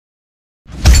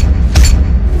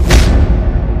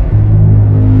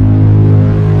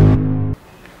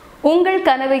உங்கள்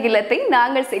கனவு இல்லத்தை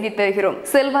நாங்கள் செய்து தருகிறோம்.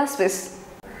 செல்வா ஸ்விஸ்.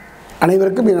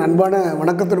 அனைவருக்கும் என் அன்பான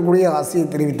வணக்கத்திற்குரிய ஆசையை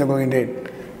தெரிவித்துக் கொள்கின்றேன்.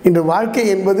 இன்று வாழ்க்கை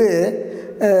என்பது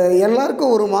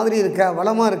எல்லாருக்கும் ஒரு மாதிரி இருக்கா,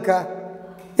 வளமாக இருக்கா,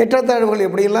 ஏற்றத்தாழ்வுகள்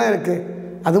எப்படியெல்லாம் இருக்குது.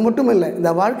 அது மட்டும் இல்லை, இந்த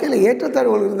வாழ்க்கையில்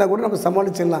ஏற்றத்தாழ்வுகள் இருந்தால் கூட நம்ம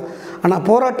சமாளிச்சிடலாம். ஆனால்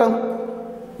போராட்டம்,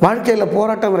 வாழ்க்கையில்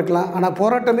போராட்டம் இருக்கலாம். ஆனால்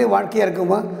போராட்டமே வாழ்க்கையாக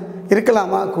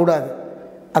இருக்கலாமா? கூடாது.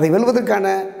 அதை வெல்வதற்கான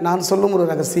நான் சொல்லும் ஒரு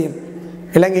ரகசியம்,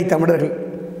 இலங்கை தமிழர்கள்.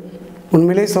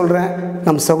 உண்மையிலே சொல்கிறேன்,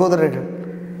 நம் சகோதரர்கள்,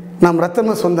 நம்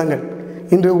ரத்தன சொந்தங்கள்.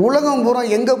 இன்று உலகம் பூரா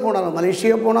எங்கே போனாலும்,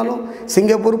 மலேசியா போனாலும்,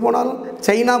 சிங்கப்பூர் போனாலும்,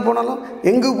 சைனா போனாலும்,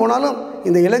 எங்கு போனாலும்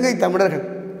இந்த இலங்கை தமிழர்கள்,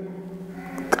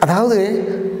 அதாவது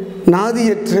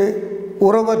நாதியற்று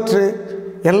உறவற்று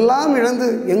எல்லாம் இழந்து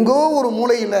எங்கோ ஒரு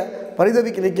மூலையில்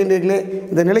பரிதவிக்க நிற்கின்றீர்களே.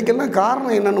 இந்த நிலைக்கெல்லாம்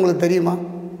காரணம் என்னன்னு உங்களுக்கு தெரியுமா?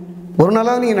 ஒரு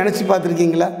நாளாக நீங்கள் நினச்சி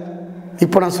பார்த்துருக்கீங்களா?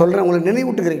 இப்போ நான் சொல்கிறேன், உங்களை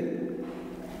நினைவூட்டுகிறேன்.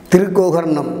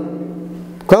 திருக்கோகர்ணம்,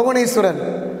 கோவணேஸ்வரன்,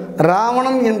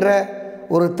 ராவணன் என்ற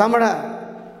ஒரு தமிழ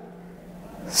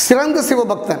சிறந்த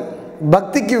சிவபக்தன்.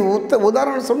 பக்திக்கு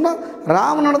உதாரணம் சொன்னால்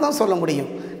ராவணனை தான் சொல்ல முடியும்.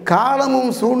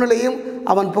 காலமும் சூழ்நிலையும்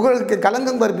அவன் புகழுக்கு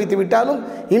களங்கம் கற்பித்து விட்டாலும்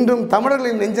இன்றும்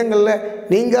தமிழர்களின் நெஞ்சங்களில்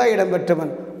நீங்கா இடம்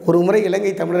பெற்றவன். ஒரு முறை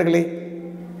இலங்கை தமிழர்களே,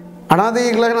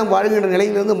 அனாதைகளாக நாம் வாழ்கின்ற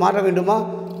நிலையிலிருந்து மாற வேண்டுமா?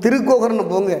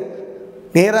 திருக்கோகர்ணம் போங்க.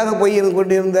 நேராக போய்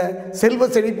கொண்டிருந்த செல்வ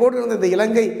செழிப்போடு இருந்த இந்த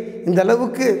இலங்கை இந்த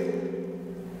அளவுக்கு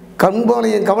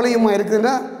கவலையுமாக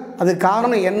இருக்குதுன்னா அது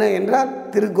காரணம் என்ன என்றால்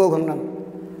திருக்கோகர்ணம்.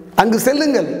 அங்கு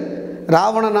செல்லுங்கள்.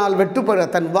 ராவணனால் வெட்டுப்பட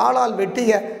தன் வாளால்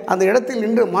வெட்டிய அந்த இடத்தில்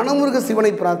நின்று மனமுருக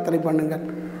சிவனை பிரார்த்தனை பண்ணுங்கள்.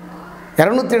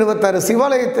 276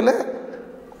 சிவாலயத்தில்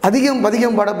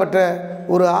அதிகம் பாடப்பட்ட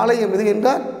ஒரு ஆலயம் எது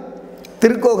என்றால்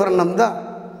திருக்கோகர்ணம் தான்.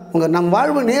 நம்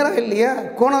வாழ்வு நேராக இல்லையா,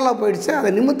 கோணலாக போயிடுச்சு, அதை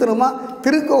நிமித்தனமா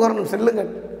திருக்கோகர்ணம்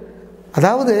செல்லுங்கள்.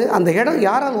 அதாவது அந்த இடம்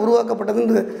யாரால்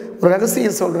உருவாக்கப்பட்டதுன்னு ஒரு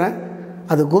ரகசியம் சொல்கிறேன்.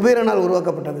 அது குபேரனால்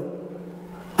உருவாக்கப்பட்டது.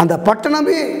 அந்த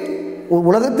பட்டணமே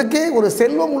உலகத்துக்கே ஒரு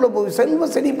செல்வம் உள்ள செல்வ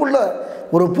செழிப்புள்ள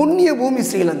ஒரு புண்ணிய பூமி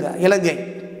ஸ்ரீலங்கா, இலங்கை.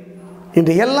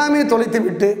 இன்று எல்லாமே தொலைத்து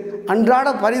விட்டு அன்றாட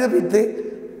பரிதபித்து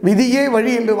விதியே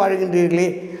வழி என்று வாழ்கின்றீர்களே,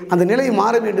 அந்த நிலை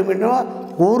மாற வேண்டும் என்றால்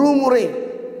ஒரு முறை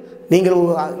நீங்கள்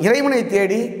இறைவனை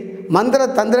தேடி, மந்திர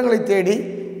தந்திரங்களை தேடி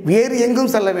வேறு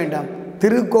எங்கும் செல்ல வேண்டாம்.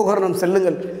 திருக்கோகர்ணம்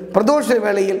செல்லுங்கள். பிரதோஷ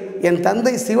வேளையில் என்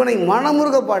தந்தை சிவனை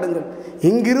மனமுருக பாடுங்கள்.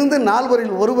 இங்கிருந்து 4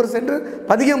 வரையில் ஒருவர் சென்று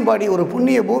பதிகம் பாடி ஒரு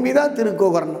புண்ணிய பூமி தான்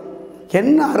திருக்கோகர்ணம்.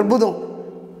 என்ன அற்புதம்!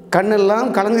 கண்ணெல்லாம்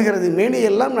கலங்குகிறது,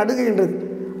 மேனியெல்லாம் நடுங்குகின்றது.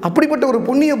 அப்படிப்பட்ட ஒரு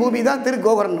புண்ணிய பூமி தான்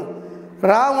திருக்கோகர்ணம்.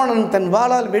 ராவணன் தன்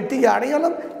வாளால் வெட்டிய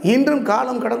அடையாளம் இன்றும்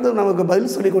காலம் கடந்து நமக்கு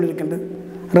பதில் சொல்லிக் கொண்டிருக்கின்றது.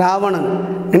 ராவணன்,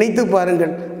 நினைத்து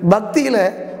பாருங்கள். பக்தியில்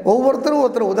ஒவ்வொருத்தரும்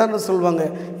ஒருத்தர் உதாரணம் சொல்லுவாங்க.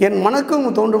 என்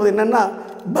மனக்கும் தோன்றுவது என்னென்னா,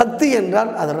 பக்தி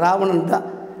என்றால் அது ராவணன் தான்.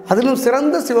 அதிலும்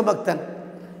சிறந்த சிவபக்தன்.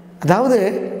 அதாவது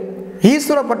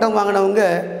ஈஸ்வர பட்டம் வாங்கினவங்க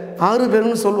 6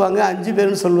 பேருன்னு சொல்லுவாங்க, 5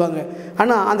 பேருன்னு சொல்லுவாங்க.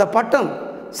 ஆனால் அந்த பட்டம்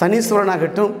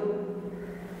சனீஸ்வரனாகட்டும்,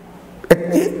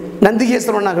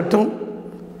 நந்திகேஸ்வரனாகட்டும்,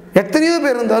 எத்தனையோ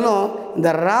பேர் இருந்தாலும் இந்த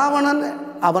ராவணன்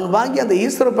அவன் வாங்கி அந்த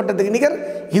ஈஸ்வர பட்டத்துக்கு நிகர்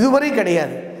இதுவரை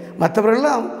கிடையாது.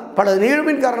 மற்றவர்களெல்லாம் பல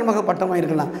நிகழ்வின் காரணமாக பட்டமாக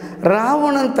இருக்கலாம்.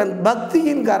 ராவணன் தன்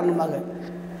பக்தியின் காரணமாக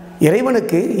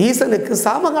இறைவனுக்கு, ஈசனுக்கு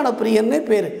சாமகான பிரியன்னே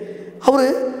பேர். அவர்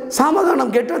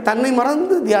சாமகானம் கேட்டால் தன்னை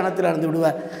மறந்து தியானத்தில் அடைந்து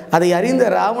விடுவார். அதை அறிந்த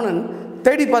ராவணன்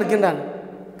தேடி பார்க்கின்றான்.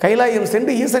 கைலாயம்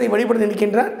சென்று ஈசனை வழிபட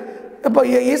நிற்கின்றான். இப்போ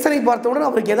ஈசனை பார்த்தவுடன்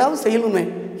அவருக்கு ஏதாவது செய்யணுமே,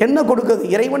 என்ன கொடுக்குது,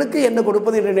 இறைவனுக்கு என்ன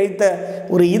கொடுப்பது என்று நினைத்த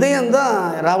ஒரு இதயம்தான்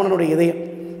ராவணனுடைய இதயம்.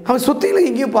 அவன் சுற்றிலும்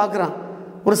எங்கேயும் பார்க்குறான்.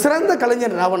 ஒரு சிறந்த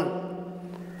கலைஞன் ராவணன்.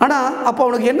 ஆனால் அப்போ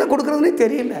அவனுக்கு என்ன கொடுக்குறதுனே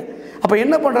தெரியல. அப்போ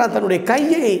என்ன பண்ணுறான், தன்னுடைய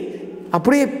கையை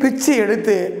அப்படியே பிச்சு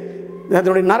எடுத்து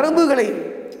அதனுடைய நரம்புகளை,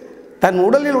 தன்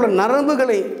உடலில் உள்ள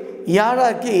நரம்புகளை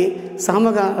யாழாக்கி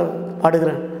சாமகா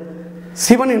பாடுகிறான்.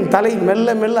 சிவனின் தலை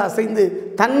மெல்ல மெல்ல அசைந்து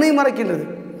தன்னை மறைக்கின்றது.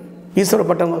 ஈஸ்வர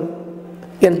பட்டம்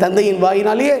என் தந்தையின்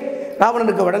வாயினாலேயே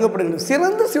ராவணனுக்கு வழங்கப்படுகிறது.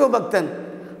 சிறந்த சிவபக்தன்.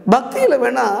 பக்தியில்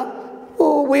வேணால்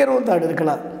உயர்வு தாடு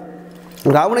இருக்கலாம்.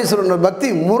 ராவணேஸ்வரன் பக்தி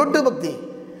முரட்டு பக்தி.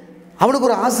 அவனுக்கு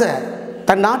ஒரு ஆசை,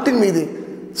 தன் நாட்டின் மீது,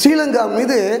 ஸ்ரீலங்கா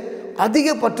மீது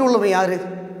அதிக பற்றுள்ளவன் யாரு?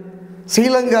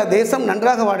 ஸ்ரீலங்கா தேசம்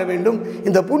நன்றாக வாழ வேண்டும்,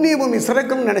 இந்த புண்ணிய பூமி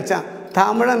சிறக்கும்னு நினைச்சான்.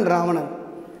 தமிழன் ராவணன்,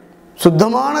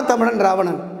 சுத்தமான தமிழன்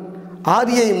ராவணன்.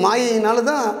 ஆதியை மாயையினால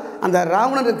தான் அந்த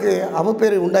ராவணனுக்கு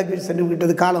அவப்பேரை உண்டாக்கி சென்று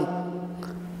விட்டது காலம்.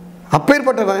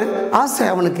 அப்பேற்பட்டவன் ஆசை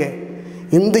அவனுக்கு.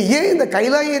 இந்த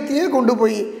கைலாயத்தையே கொண்டு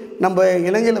போய் நம்ம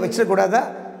இலங்கையில் வச்சிடக்கூடாதா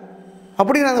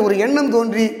அப்படின்னு அந்த ஒரு எண்ணம்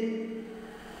தோன்றி,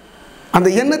 அந்த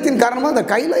எண்ணத்தின் காரணமாக அந்த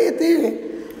கைலாயத்தையே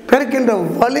பிறக்கின்ற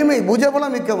வலிமை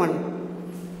புஜபலம் மிக்கவன்.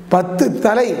 10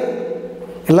 தலை.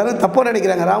 எல்லாரும் தப்பாக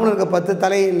நினைக்கிறாங்க, ராவணனுக்கு 10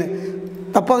 தலைன்னு.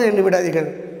 தப்பாக எண்ணி விடாதீர்கள்.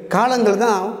 காலங்கள்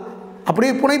தான்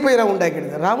அப்படியே புனைப்பெயராக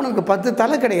உண்டாக்கிடுது. ராவணனுக்கு 10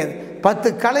 தலை கிடையாது, 10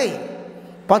 கலை.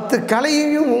 10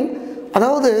 கலையையும்,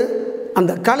 அதாவது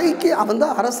அந்த கலைக்கு அவன்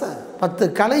தான் அரசன். 10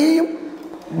 கலையையும்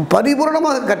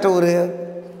பரிபூரணமாக கற்ற ஒரு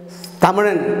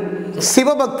தமிழன்,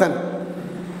 சிவபக்தன்.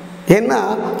 ஏன்னா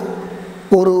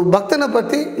ஒரு பக்தனை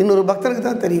பற்றி இன்னொரு பக்தனுக்கு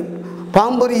தான் தெரியும்.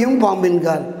 பாம்பரியும்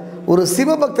பாம்பின்கால். ஒரு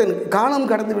சிவபக்தன் காலம்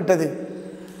கடந்து விட்டது.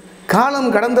 காலம்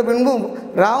கடந்த பின்பும்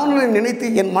ராவணனை நினைத்து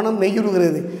என் மனம்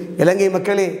மெய்யுறுகிறது. இலங்கை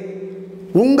மக்களே,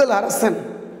 உங்கள் அரசன்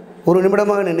ஒரு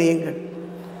நிமிடமாக நினையுங்கள்.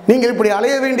 நீங்கள் இப்படி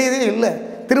அலைய வேண்டியதே இல்லை.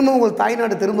 திரும்ப உங்கள்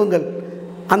தாய்நாடு திரும்புங்கள்.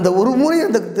 அந்த ஒரு முறை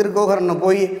அந்த திருக்கோகரனை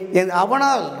போய்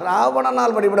அவனால்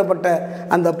ராவணனால் வழிபடப்பட்ட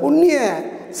அந்த புண்ணிய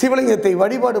சிவலிங்கத்தை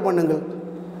வழிபாடு பண்ணுங்கள்.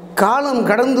 காலம்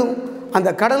கடந்தும் அந்த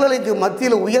கடலலைக்கு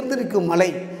மத்தியில் உயர்ந்திருக்கும் மலை,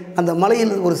 அந்த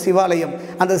மலையில் ஒரு சிவாலயம்,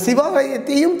 அந்த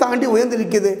சிவாலயத்தையும் தாண்டி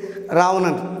உயர்ந்திருக்கிறது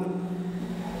ராவணன்.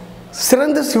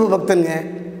 சிறந்த சிவபக்தங்க.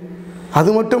 அது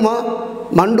மட்டுமா,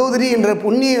 மண்டோதரி என்ற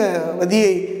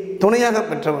புண்ணியவதியை துணையாக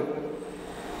பெற்றவன்.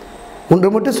 ஒன்று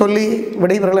மட்டும் சொல்லி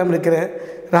விடைபெறலாம் இருக்கிற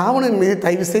ராவணன் மீது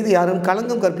தயவு செய்து யாரும்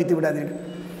களங்கம் கற்பித்து விடாதீர்கள்.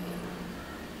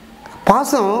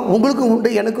 பாசம் உங்களுக்கும் உண்டு,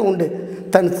 எனக்கும் உண்டு.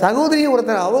 தன் சகோதரியை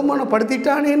ஒருத்தர்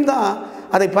அவமானப்படுத்திட்டானேன்னு தான்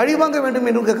அதை பழிவாங்க வேண்டும்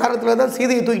என்ற காரணத்தில் தான்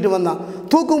சீதையை தூக்கிட்டு வந்தான்.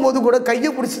 தூக்கும் போது கூட கையை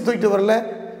பிடிச்சி தூக்கிட்டு வரல,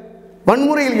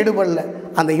 வன்முறையில் ஈடுபடல.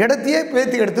 அந்த இடத்தையே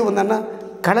பேத்தி எடுத்து வந்தான்னா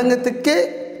களங்கத்துக்கே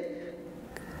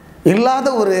இல்லாத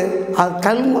ஒரு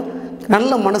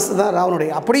நல்ல மனசு தான் ராவனுடைய.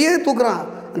 அப்படியே தூக்குறான்,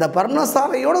 அந்த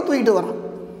பர்ணசாலையோடு தூக்கிட்டு வரான்,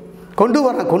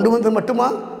 கொண்டு வந்து மட்டுமா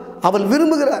அவள்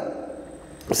விரும்புகிறார்.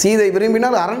 சீதை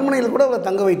விரும்பினால் அரண்மனையில் கூட அவளை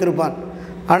தங்க வைத்திருப்பான்.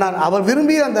 ஆனால் அவள்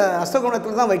விரும்பிய அந்த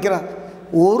அஷ்டகோணத்தில் தான் வைக்கிறான்.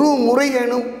 ஒரு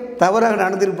முறையேனும் தவறாக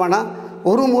நடந்திருப்பானா?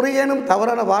 ஒரு முறையேனும்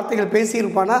தவறான வார்த்தைகள்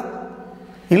பேசியிருப்பானா?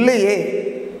 இல்லையே.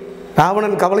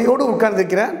 ராவணன் கவலையோடு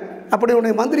உட்கார்ந்திருக்கிறான். அப்படி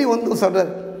உன்னை மந்திரி வந்து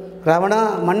சொல்கிறார், ராவணா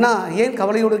மன்னா, ஏன்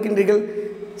கவலையோடு இருக்கின்றீர்கள்?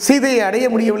 சீதையை அடைய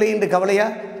முடியவில்லை என்று கவலையா?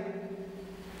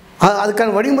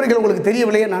 அதுக்கான வழிமுறைகள் உங்களுக்கு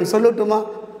தெரியவில்லையா? நான் சொல்லட்டுமா?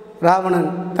 ராவணன்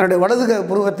தன்னுடைய வலது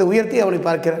புருவத்தை உயர்த்தி அவனை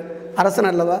பார்க்கிறார். அரசன்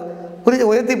அல்லவா,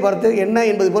 உயர்த்தி பார்த்து என்ன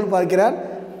என்பது போல் பார்க்கிறார்.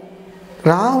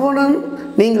 ராவணன்,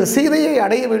 நீங்கள் சீதையை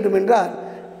அடைய வேண்டும் என்றால்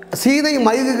சீதை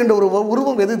மயங்குகின்ற ஒரு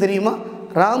உருவம் எது தெரியுமா?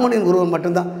 ராமனின் உருவம்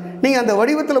மட்டும்தான். நீங்கள் அந்த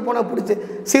வடிவத்தில் போனால் பிடிச்சி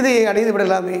சீதையை அடைந்து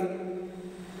விடலாமே.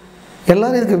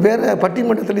 எல்லோரும் இதுக்கு வேறு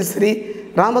பட்டிமன்றத்திலையும் சரி,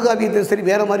 ராமகாவியத்திலும் சரி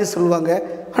வேறு மாதிரி சொல்லுவாங்க.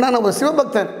 ஆனால் நான் ஒரு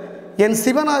சிவபக்தன், என்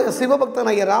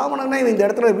சிவபக்தனாகிய ராவணனை இந்த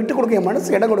இடத்துல விட்டு கொடுக்க என்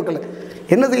மனசு இடம் கொடுக்கல.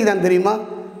 என்ன செய்தான் தெரியுமா?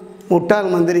 முட்டாள்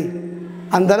மந்திரி.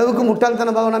 அந்த அளவுக்கு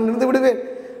முட்டாள்தனமாக நான் இருந்து விடுவேன்.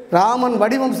 ராமன்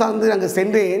வடிவம் சார்ந்து அங்கே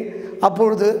சென்றேன்.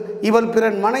 அப்பொழுது இவள்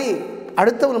பிறன்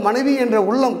அடுத்தவன் மனைவி என்ற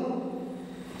உள்ளம்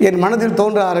என் மனதில்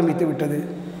தோன்ற ஆரம்பித்து விட்டது.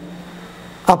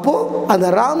 அப்போது அந்த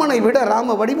ராமனை விட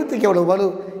ராம வடிவத்துக்கு எவ்வளோ வலு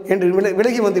என்று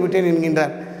விலகி வந்து விட்டேன்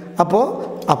என்கின்றார்.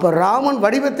 அப்போ ராமன்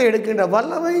வடிவத்தை எடுக்கின்ற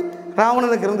வல்லவை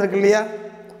ராவணனுக்கு இருந்திருக்கு இல்லையா?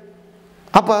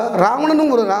 அப்போ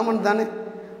ராவணனும் ஒரு ராமன் தானே.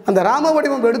 அந்த ராம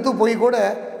வடிவம் எடுத்து போய் கூட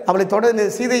அவளை தொடர்ந்து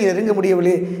சீதையை நெருங்க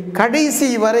முடியவில்லை. கடைசி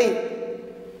வரை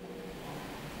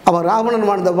அவன் ராவணன்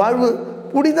வாழ்ந்த வாழ்வு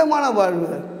புனிதமான வாழ்வு.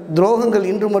 துரோகங்கள்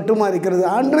இன்று மட்டுமா இருக்கிறது?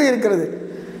 அன்று இருக்கிறது.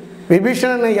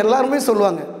 விபீஷணனை எல்லாருமே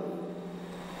சொல்லுவாங்க,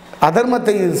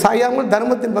 அதர்மத்தை சாயாமல்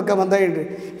தர்மத்தின் பக்கம் வந்தாய் என்று.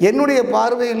 என்னுடைய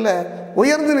பார்வையில்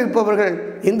உயர்ந்து நிற்பவர்கள்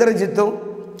இந்திரஜித்தும்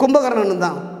கும்பகர்ணனும்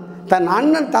தான். தன்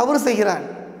அண்ணன் தவறு செய்கிறான்,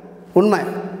 உண்மை,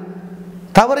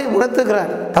 தவறை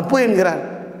உணர்த்துகிறான், தப்பு என்கிறான்.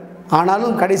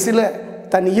 ஆனாலும் கடைசியில்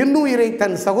தன் இன்னுயிரை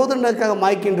தன் சகோதரனுக்காக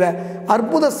மாய்க்கின்ற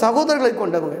அற்புத சகோதரர்களை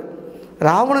கொண்டவங்க.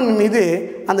 ராவணன் மீது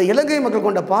அந்த இலங்கை மக்கள்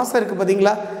கொண்ட பாசம் இருக்குது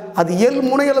பார்த்தீங்களா? அது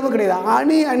முனையளவு கிடையாது.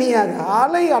 அணி அணியாக,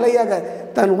 அலை அலையாக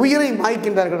தன் உயிரை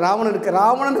மாய்க்கின்றார்கள்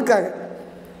ராவணனுக்காக.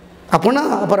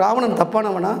 அப்போ ராவணன்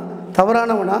தப்பானவனா,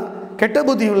 தவறானவனா, கெட்ட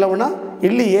புத்தி உள்ளவனா?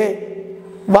 இல்லையே.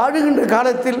 வாழுகின்ற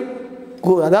காலத்தில்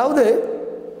அதாவது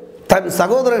தன்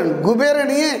சகோதரன்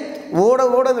குபேரனையே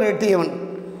ஓட விரட்டியவன்.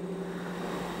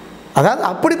 அதாவது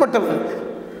அப்படிப்பட்டவன்,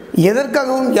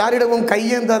 எதற்காகவும் யாரிடமும்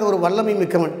கையேந்தாத ஒரு வல்லமை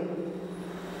மிக்கவன்.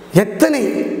 எத்தனை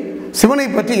சிவனை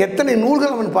பற்றி எத்தனை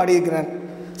நூல்கள் அவன் பாடியிருக்கிறான்,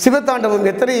 சிவத்தாண்டவம்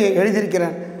எத்தனை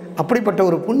எழுதியிருக்கிறான். அப்படிப்பட்ட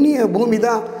ஒரு புண்ணிய பூமி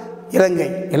தான்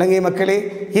இலங்கை மக்களே,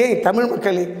 ஏன் தமிழ்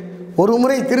மக்களே, ஒரு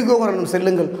முறை திருக்கோவரணம்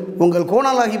செல்லுங்கள். உங்கள்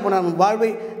கோணாலாகி போன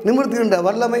வாழ்வை நிமிர்த்துகின்ற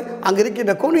வல்லமை அங்கே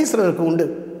இருக்கின்ற கோணேஸ்வரருக்கு உண்டு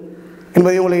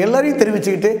என்பதை உங்களை எல்லாரையும்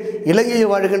தெரிவிச்சுக்கிட்டு,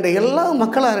 இலங்கையில் வாழ்கின்ற எல்லா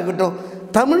மக்களாக இருக்கட்டும்,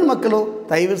 தமிழ் மக்களோ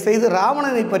தயவு செய்து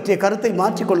ராவணனை பற்றிய கருத்தை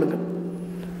மாற்றிக்கொள்ளுங்கள்.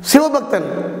 சிவபக்தன்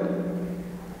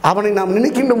அவனை நாம்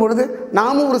நினைக்கின்ற பொழுது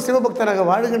நாமும் ஒரு சிவபக்தனாக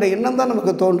வாழுகின்ற எண்ணம் தான்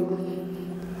நமக்கு தோன்றும்.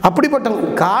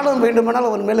 அப்படிப்பட்டவன் காலம் வேண்டுமானால்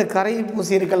அவன் மேலே கரையை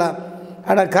பூசி இருக்கலாம்.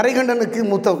 ஆனால் கரைகண்டனுக்கு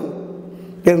மூத்தவன்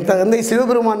என் தந்தை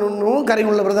சிவபெருமானும் கரை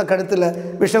உள்ளவர் தான் கழுத்தில்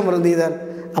விஷம் இருந்தீதார்.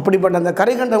 அப்படிப்பட்ட அந்த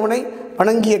கரைகண்டவனை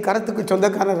வணங்கிய கரத்துக்கு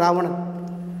சொந்தக்கான ராவணன்.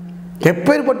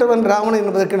 எப்பேற்பட்டவன் ராவணன்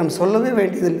என்பதற்கு நாம் சொல்லவே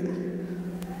வேண்டியதில்லை.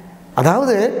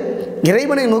 அதாவது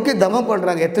இறைவனை நோக்கி தமம்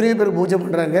பண்ணுறாங்க. எத்தனையோ பேர் பூஜை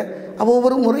பண்ணுறாங்க. அப்போ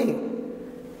ஒவ்வொரு முறை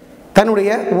தன்னுடைய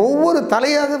ஒவ்வொரு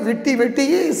தலையாக வெட்டி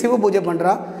வெட்டியே சிவ பூஜை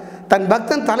பண்ணுறான். தன்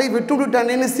பக்தன் தலை வெட்டு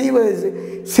விட்டானேன்னு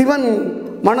சிவன்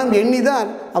மனம் எண்ணிதான்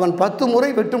அவன் 10 முறை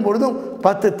வெட்டும் பொழுதும்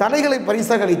 10 தலைகளை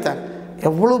பரிசாக அளித்தான்.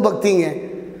 எவ்வளோ பக்திங்க!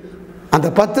 அந்த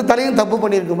 10 தலையும் தப்பு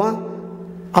பண்ணியிருக்குமா?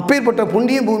 அப்பேற்பட்ட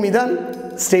புண்ணிய பூமி தான்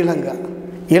ஸ்ரீலங்கா,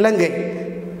 இலங்கை.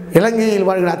 இலங்கையில்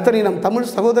வாழ்கிற அத்தனை நம்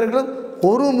தமிழ் சகோதரர்களும்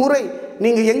ஒரு முறை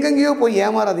நீங்கள் எங்கெங்கேயோ போய்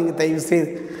ஏமாறாதீங்க. தயவு செய்து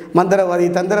மந்திரவாதி,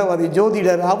 தந்திரவாதி,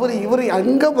 ஜோதிடர், அவர் இவர்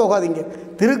அங்கே போகாதீங்க.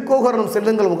 திருக்கோகரணம்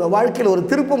செல்லுங்கள். உங்கள் வாழ்க்கையில் ஒரு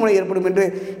திருப்புமுனை ஏற்படும் என்று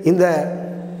இந்த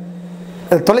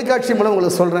தொலைக்காட்சி மூலம்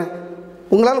உங்களுக்கு சொல்கிறேன்.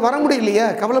 உங்களால் வர முடியலையா?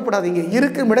 கவலைப்படாதீங்க.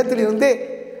 இருக்கும் இடத்திலிருந்தே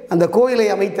அந்த கோயிலை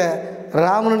அமைத்த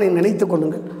ராவணனை நினைத்து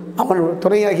கொள்ளுங்கள். அவன்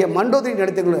துணையாகிய மண்டோதரி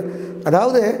நினைத்து கொள்ளுங்கள்.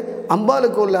 அதாவது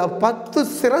அம்பாளுக்கு உள்ள 10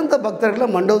 சிறந்த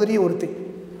பக்தர்களில் மண்டோதரி ஒருத்தி.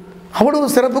 அவ்வளவு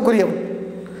சிறப்புக்குரியவன்.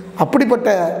 அப்படிப்பட்ட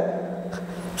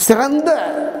சிறந்த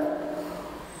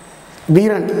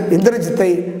வீரன் இந்திரஜித்தை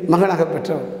மகனாக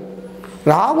பெற்றவன்.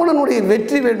 ராவணனுடைய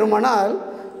வெற்றி வேண்டுமானால்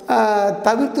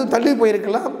தவிர்த்து தள்ளி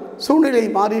போயிருக்கலாம், சூழ்நிலை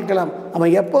மாறியிருக்கலாம்.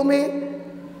 அவன் எப்போவுமே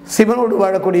சிவனோடு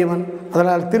வாழக்கூடியவன்.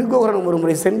 அதனால் திருக்கோகரணம் ஒரு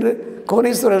முறை சென்று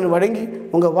கோணேஸ்வரன் வழங்கி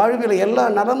உங்கள் வாழ்வில் எல்லா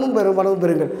நலமும் வளமும்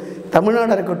பெறுங்கள்.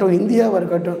 தமிழ்நாடாக இருக்கட்டும், இந்தியாவாக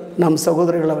இருக்கட்டும், நம்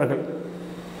சகோதரர்கள் அவர்கள்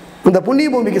இந்த புண்ணிய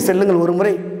பூமிக்கு செல்லுங்கள். ஒரு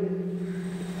முறை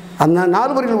அந்த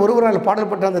 4 வரிகள் ஒருவரால்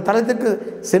பாடல்பட்ட அந்த தலத்திற்கு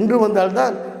சென்று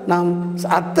வந்தால்தான் நாம்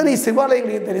அத்தனை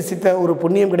சிவாலயங்களையும் தரிசித்த ஒரு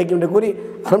புண்ணியம் கிடைக்கும் என்று கூறி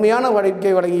அருமையான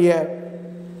வாழ்க்கை வழங்கிய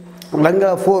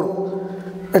Lanka4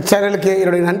 சேனலுக்கு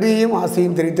என்னுடைய நன்றியையும்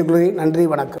ஆசையும் தெரிவித்துக் கொள்கிறேன். நன்றி,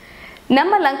 வணக்கம்.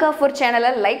 நம்ம Lanka4 சேனலை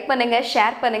லைக் பண்ணுங்க,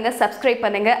 ஷேர் பண்ணுங்க, சப்ஸ்கிரைப்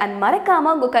பண்ணுங்க, அண்ட்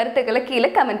மறக்காம உங்க கருத்துக்களை கீழே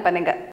கமெண்ட் பண்ணுங்க.